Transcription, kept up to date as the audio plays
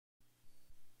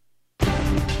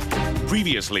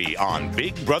Previously on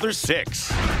Big Brother 6.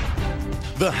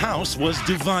 The house was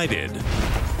divided.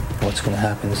 What's going to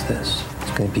happen is this.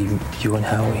 It's going to be you and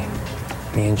Howie,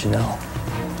 me and Janelle,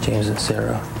 James and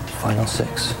Sarah, final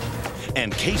 6.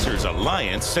 And Kaser's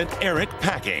alliance sent Eric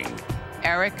packing.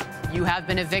 Eric, you have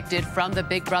been evicted from the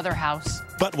Big Brother house.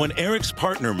 But when Eric's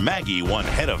partner Maggie won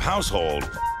head of household...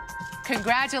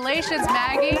 Congratulations,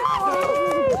 Maggie.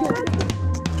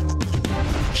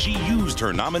 She used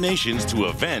her nominations to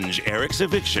avenge Eric's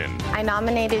eviction. I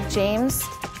nominated James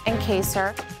and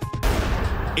Kaser.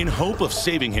 In hope of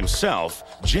saving himself,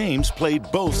 James played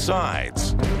both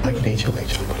sides. I can HOH,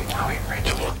 I'm putting Howie and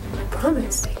Rachel.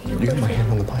 Promise. You got my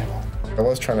hand on the Bible. I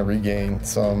was trying to regain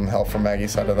some help from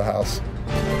Maggie's side of the house.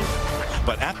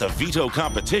 But at the veto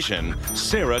competition,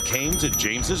 Sarah came to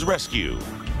James's rescue.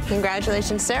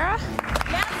 Congratulations, Sarah.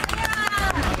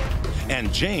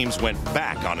 And James went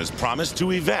back on his promise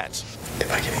to Yvette.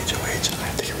 If I can HOH, I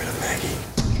have to get rid of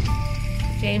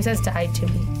Maggie. James has died to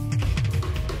me.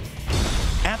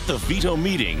 At the veto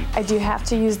meeting, I do have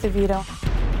to use the veto.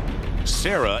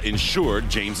 Sarah ensured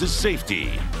James's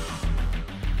safety.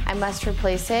 I must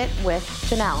replace it with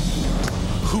Janelle.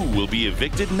 Who will be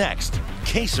evicted next,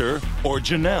 Kaser or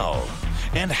Janelle?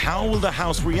 And how will the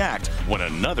house react when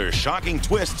another shocking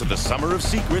twist to the Summer of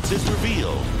Secrets is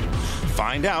revealed?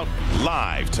 Find out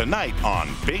live tonight on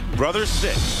Big Brother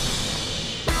 6.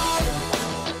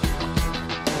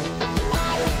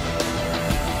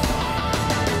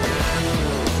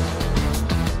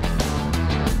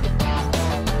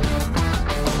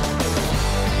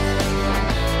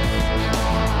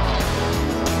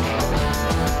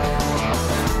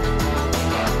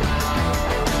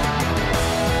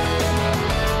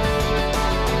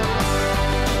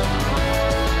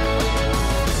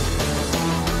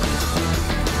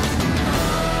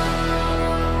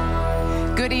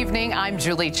 Good evening, I'm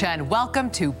Julie Chen. Welcome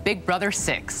to Big Brother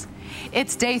 6.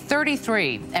 It's day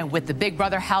 33, and with the Big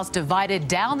Brother house divided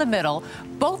down the middle,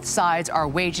 both sides are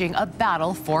waging a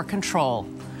battle for control.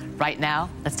 Right now,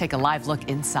 let's take a live look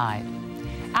inside.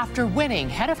 After winning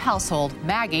head of household,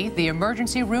 Maggie, the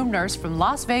emergency room nurse from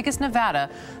Las Vegas, Nevada,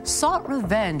 sought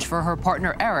revenge for her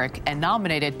partner Eric and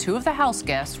nominated 2 of the house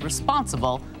guests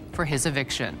responsible for his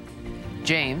eviction.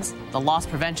 James, the loss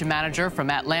prevention manager from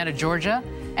Atlanta, Georgia,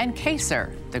 and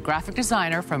Kaser, the graphic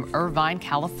designer from Irvine,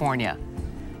 California.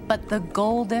 But the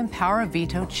golden power of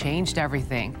veto changed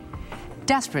everything.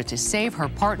 Desperate to save her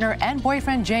partner and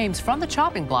boyfriend James from the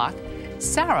chopping block,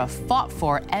 Sarah fought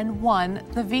for and won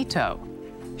the veto.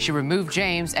 She removed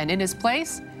James, and in his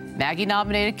place, Maggie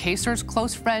nominated Kaser's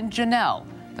close friend Janelle,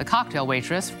 the cocktail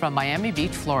waitress from Miami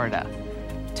Beach, Florida.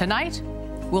 Tonight,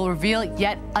 we'll reveal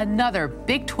yet another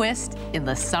big twist in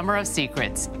the Summer of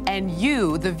Secrets, and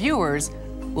you, the viewers,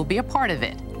 will be a part of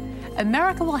it.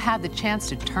 America will have the chance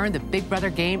to turn the Big Brother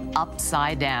game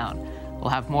upside down. We'll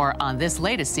have more on this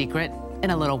latest secret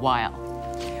in a little while.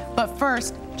 But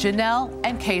first, Janelle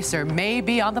and Kaser may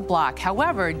be on the block.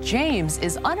 However, James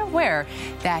is unaware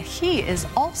that he is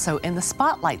also in the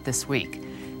spotlight this week.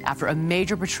 After a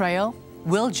major betrayal,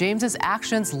 will James's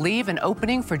actions leave an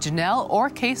opening for Janelle or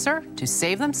Kaser to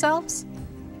save themselves?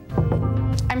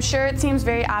 I'm sure it seems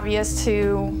very obvious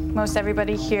to most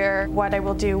everybody here what I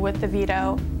will do with the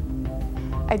veto.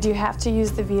 I do have to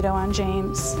use the veto on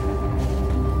James.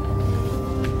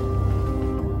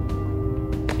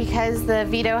 Because the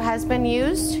veto has been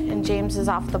used and James is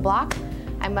off the block,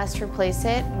 I must replace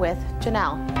it with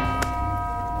Janelle.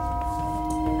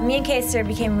 Me and Kaser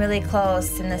became really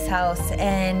close in this house,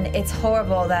 and it's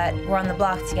horrible that we're on the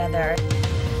block together.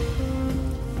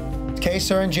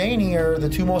 Kaser and Janie are the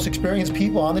 2 most experienced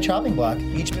people on the chopping block.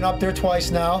 Each been up there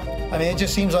twice now. I mean, it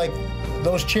just seems like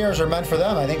those chairs are meant for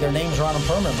them. I think their names are on them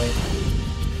permanently.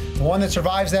 The one that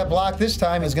survives that block this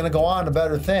time is going to go on to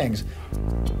better things.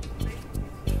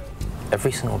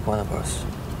 Every single one of us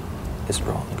is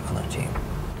wrong on our team.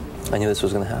 I knew this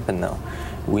was going to happen now.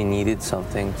 We needed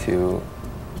something to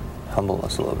humble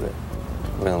us a little bit.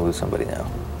 We're going to lose somebody now.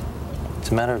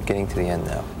 It's a matter of getting to the end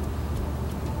now.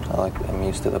 I'm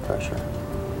used to the pressure.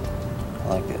 I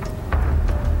like it.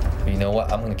 You know what?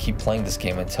 I'm going to keep playing this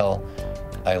game until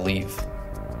I leave.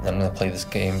 And I'm going to play this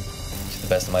game to the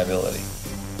best of my ability.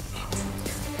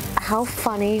 How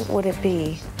funny would it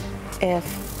be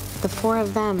if the 4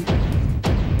 of them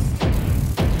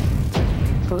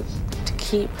vote to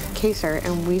keep Kaser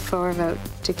and we 4 vote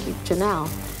to keep Janelle?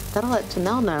 That'll let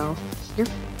Janelle know you're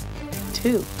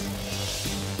 2.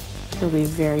 It'll be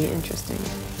very interesting.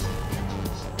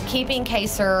 Keeping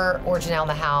Kaser or Janelle in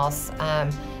the house,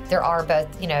 there are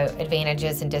both,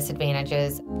 advantages and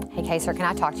disadvantages. Hey, Kaser, can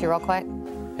I talk to you real quick?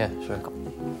 Yeah, sure.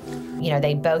 You know,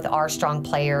 they both are strong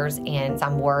players, and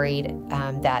I'm worried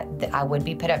that I would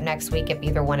be put up next week if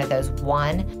either one of those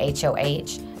won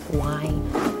HOH. Why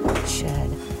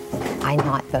should I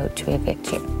not vote to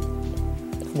evict you?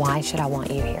 Why should I want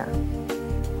you here?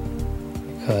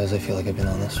 Because I feel like I've been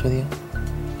honest with you.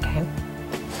 Okay.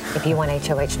 If you won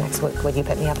HOH next week, would you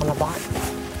put me up on the block?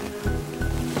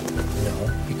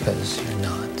 No, because you're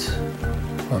not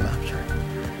who I'm after.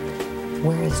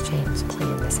 Where is James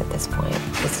playing this at this point?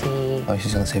 Is he... Oh,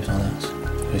 she's gonna save someone else.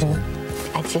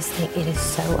 I just think it is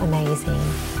so amazing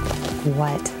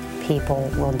what people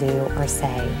will do or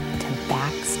say to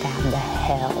backstab the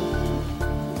hell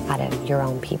out of your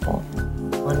own people.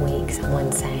 1 week,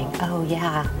 someone's saying, oh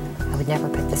yeah, I would never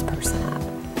put this person up.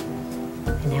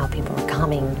 And now people are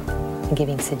coming and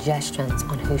giving suggestions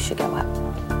on who should go up.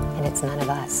 And it's none of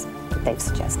us that they've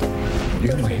suggested. You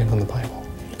got my hand on the Bible.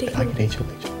 If I get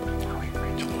HOH.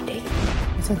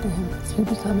 I said to him, if you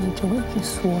become HOH, you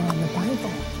swore on the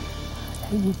Bible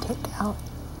that you take out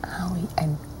Howie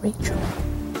and Rachel.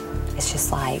 It's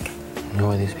just like... Who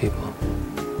are these people?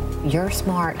 You're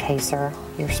smart, Kaser.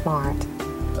 You're smart.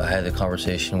 I had a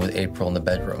conversation with April in the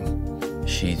bedroom.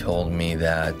 She told me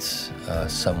that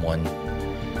someone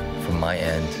from my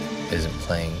end isn't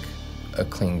playing a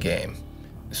clean game.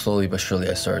 Slowly but surely,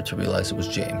 I started to realize it was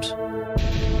James.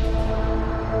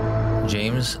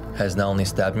 James has not only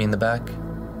stabbed me in the back,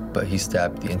 but he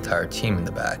stabbed the entire team in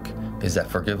the back. Is that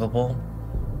forgivable?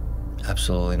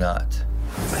 Absolutely not.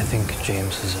 I think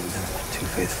James hasn't been too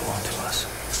faithful to us.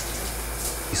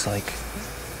 He's like,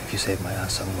 if you save my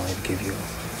ass, I'm going to give you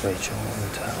Rachel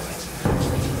and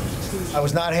Howie. I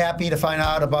was not happy to find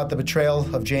out about the betrayal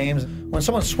of James. When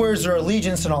someone swears their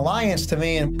allegiance and alliance to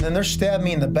me and then they're stabbing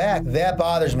me in the back, that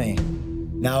bothers me.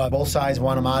 Now both sides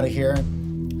want him out of here.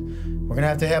 We're gonna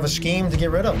have a scheme to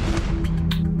get rid of him.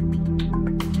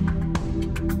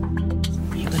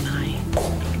 You and I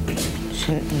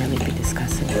shouldn't really be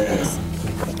discussing this.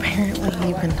 Apparently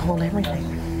you've been told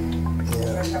everything.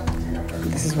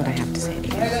 This is what I have to say to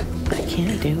you. I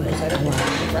can't do it alone.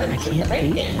 I can't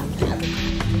beat him.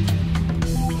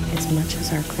 As much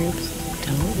as our groups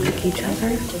don't like each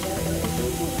other,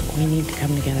 we need to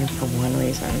come together for one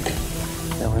reason.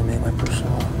 That would make my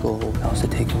personal goal. I was to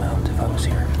take him out if I was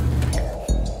here.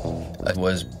 I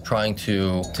was trying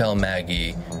to tell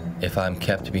Maggie, if I'm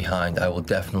kept behind, I will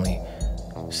definitely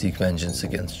seek vengeance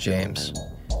against James.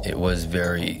 It was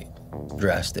very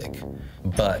drastic,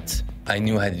 but I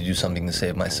knew I had to do something to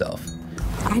save myself.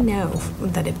 I know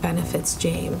that it benefits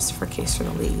James for Kaser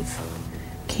to leave.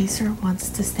 Kaser wants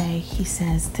to stay. He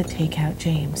says to take out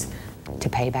James. To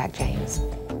pay back James.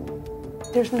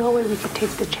 There's no way we could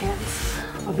take the chance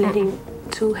of letting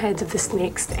two heads of the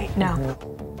snake stay. No.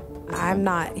 I'm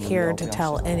not here to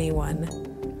tell anyone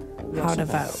how to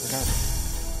vote.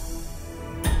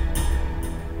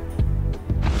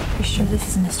 You're sure this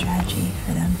isn't a strategy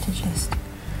for them to just...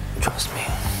 Trust me,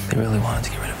 they really wanted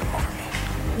to get rid of him over me.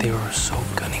 They were so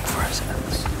gunning for his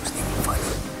ass. It wasn't even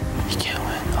funny. He can't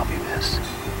win, I'll be pissed.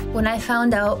 When I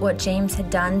found out what James had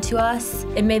done to us,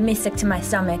 it made me sick to my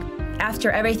stomach. After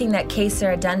everything that Kaser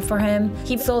had done for him,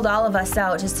 he sold all of us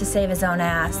out just to save his own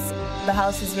ass. The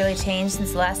house has really changed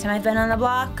since the last time I've been on the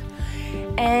block,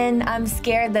 and I'm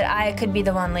scared that I could be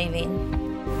the one leaving.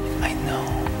 I know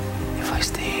if I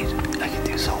stayed, I could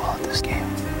do so well at this game.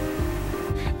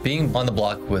 Being on the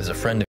block was a friend of